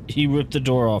he ripped the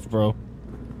door off, bro?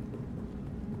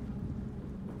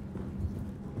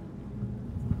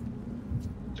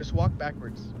 Just walk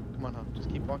backwards. Come on, huh? Just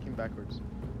keep walking backwards.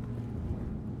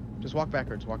 Just walk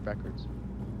backwards. Walk backwards.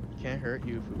 It can't hurt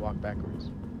you if we walk backwards.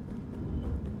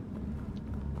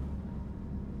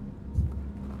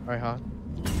 Alright, huh?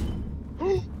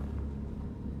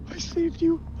 I saved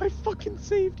you. I fucking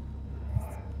saved you.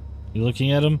 You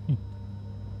looking at him?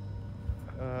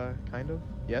 Kind of.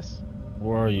 Yes.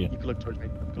 Where are you? You can look towards me.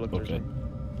 You can look towards Okay. me.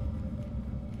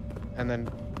 And then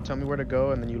tell me where to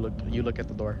go, and then you look at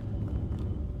the door.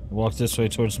 Walk this way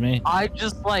towards me. I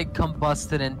just like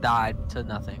combusted and died to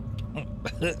nothing.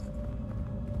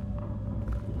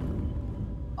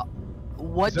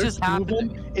 What Is there just 2 of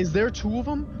happened? them? Is there 2 of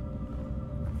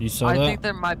them? You saw I that? think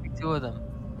there might be 2 of them.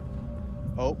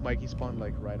 Oh, Mikey spawned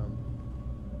like right on.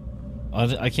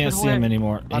 I can't But see him where-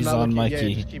 anymore. I'm He's not on looking, yeah,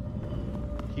 Mikey. just keep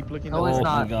looking. No, at it's Oh the-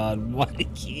 my not. god,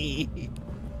 Mikey.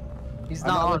 He's I'm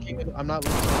not not on. looking. I'm not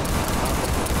looking.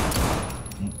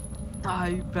 Die,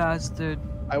 you bastard.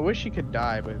 I wish he could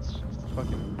die, but it's just a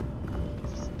fucking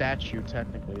statue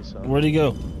technically. So. Where'd he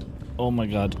go? Oh my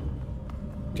god.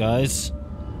 Guys,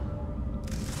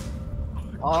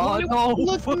 Oh Why no! weren't you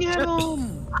looking at what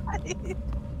him?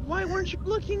 Why weren't you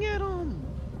looking at him?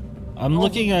 I'm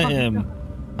looking at him.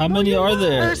 How many are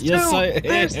there? There's Yes, 2. I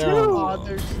There's am. 2. Oh,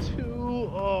 there's 2.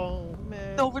 Oh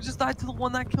man. No, we just died to the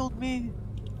one that killed me.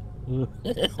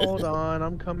 Hold on,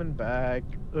 I'm coming back.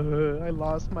 I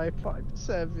lost my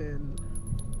 5-7.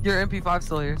 Your MP5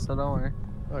 still here, so don't worry.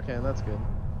 Okay, that's good.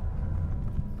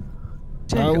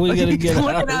 How are we gonna He's get looking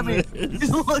out at of me. this? He's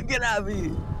looking at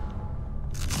me.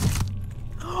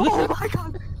 Oh my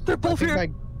god! They're both here.